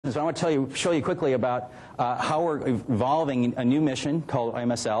So I want to show you quickly about how we're evolving a new mission called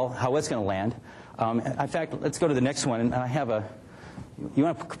MSL, how it's going to land. In fact, let's go to the next one. And I have you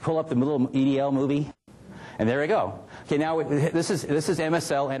want to pull up the little EDL movie? And there we go. Okay, now this is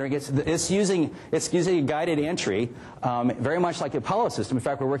MSL entering. It's using a guided entry, very much like the Apollo system. In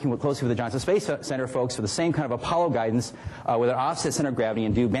fact, we're working closely with the Johnson Space Center folks for the same kind of Apollo guidance with an offset center of gravity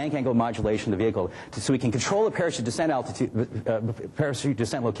and do bank angle modulation of the vehicle, so we can control the parachute descent altitude, parachute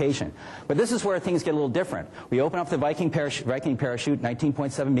descent location. But this is where things get a little different. We open up the Viking parachute,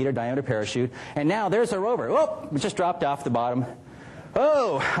 19.7 meter diameter parachute, and now there's a rover. Oh, it just dropped off the bottom.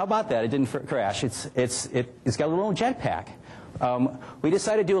 Oh, how about that? It didn't crash. It's got a little jetpack. We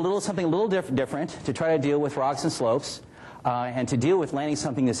decided to do something a little different to try to deal with rocks and slopes and to deal with landing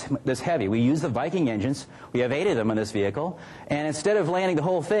something this heavy. We use the Viking engines. We have 8 of them in this vehicle. And instead of landing the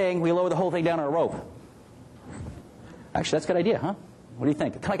whole thing, we lower the whole thing down on a rope. Actually, that's a good idea, huh? What do you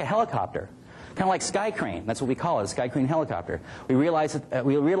think? Kind of like a helicopter. Kind of like Sky Crane. That's what we call it, a Sky Crane helicopter. We realized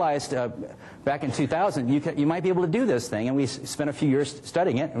back in 2000 you might be able to do this thing, and we spent a few years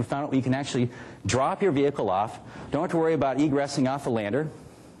studying it, and we found out you can actually drop your vehicle off. Don't have to worry about egressing off the lander.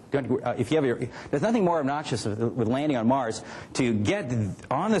 There's nothing more obnoxious with landing on Mars to get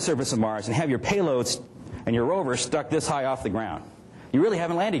on the surface of Mars and have your payloads and your rover stuck this high off the ground. You really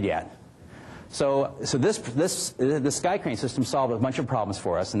haven't landed yet. So the Sky Crane system solved a bunch of problems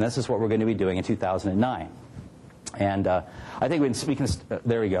for us, and this is what we're going to be doing in 2009. And I think we can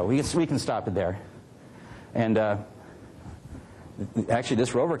there we go. We can stop it there. And actually,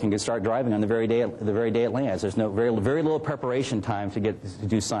 this rover can start driving on the very day it lands. There's very little preparation time to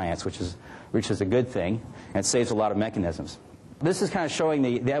do science, which is a good thing, and it saves a lot of mechanisms. This is kind of showing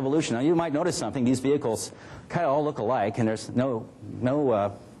the evolution. Now, you might notice something. These vehicles kind of all look alike, and there's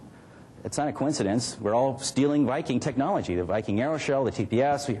it's not a coincidence. We're all stealing Viking technology. The Viking aeroshell, the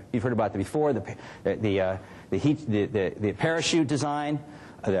TPS, you've heard about that before, the parachute design,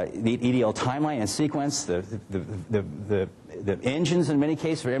 the EDL timeline and sequence, the engines in many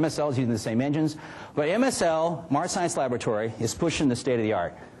cases for MSL is using the same engines. But MSL, Mars Science Laboratory, is pushing the state of the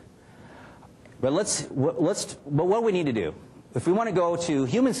art. But what do we need to do? If we want to go to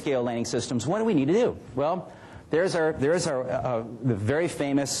human scale landing systems, what do we need to do? Well, there's the very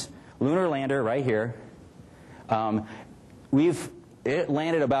famous lunar lander right here. It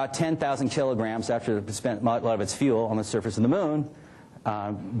landed about 10,000 kilograms after it spent a lot of its fuel on the surface of the moon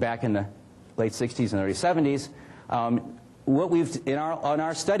back in the late 60s and early 70s. On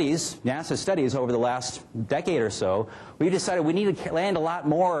our studies, NASA studies over the last decade or so, we decided we need to land a lot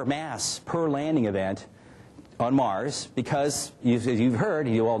more mass per landing event on Mars, because, as you've heard,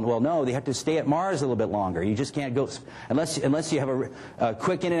 you all well know, they have to stay at Mars a little bit longer. You just can't go, unless you have a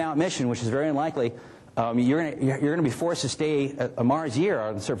quick in and out mission, which is very unlikely, you're going to be forced to stay a Mars year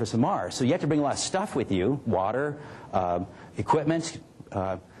on the surface of Mars. So you have to bring a lot of stuff with you, water, equipment,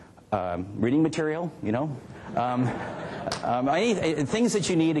 reading material, things that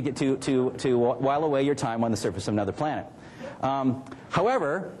you need to get to while away your time on the surface of another planet.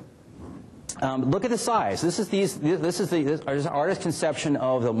 However, look at the size. This is our artist's conception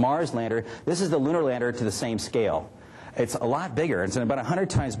of the Mars lander. This is the lunar lander to the same scale. It's a lot bigger. It's about 100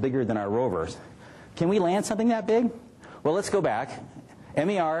 times bigger than our rovers. Can we land something that big? Well, let's go back.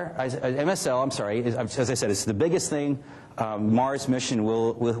 MSL, I'm sorry, as I said, it's the biggest thing Mars mission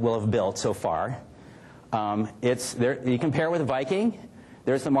will have built so far. You compare it with Viking.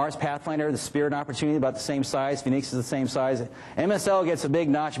 There's the Mars Pathfinder, the Spirit and Opportunity, about the same size. Phoenix is the same size. MSL gets a big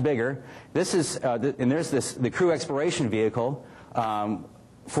notch bigger. This is, and there's the Crew Exploration Vehicle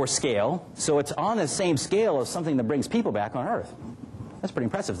for scale. So it's on the same scale as something that brings people back on Earth. That's pretty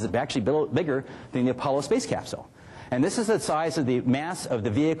impressive. It's actually bigger than the Apollo space capsule. And this is the size of the mass of the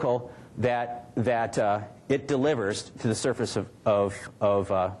vehicle that it delivers to the surface of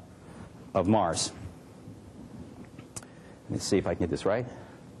Mars. Let's see if I can get this right.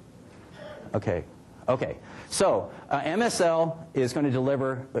 Okay. So MSL is going to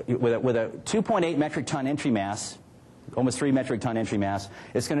deliver with a 2.8 metric ton entry mass, almost 3 metric ton entry mass.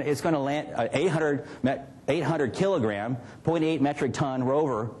 It's going to land 800 kilogram, 0.8 metric ton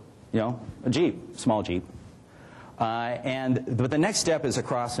rover, a Jeep, small Jeep. But the next step is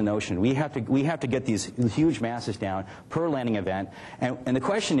across an ocean. We have to get these huge masses down per landing event. And the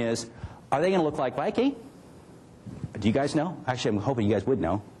question is, are they going to look like Viking? Do you guys know? Actually, I'm hoping you guys would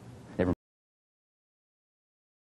know.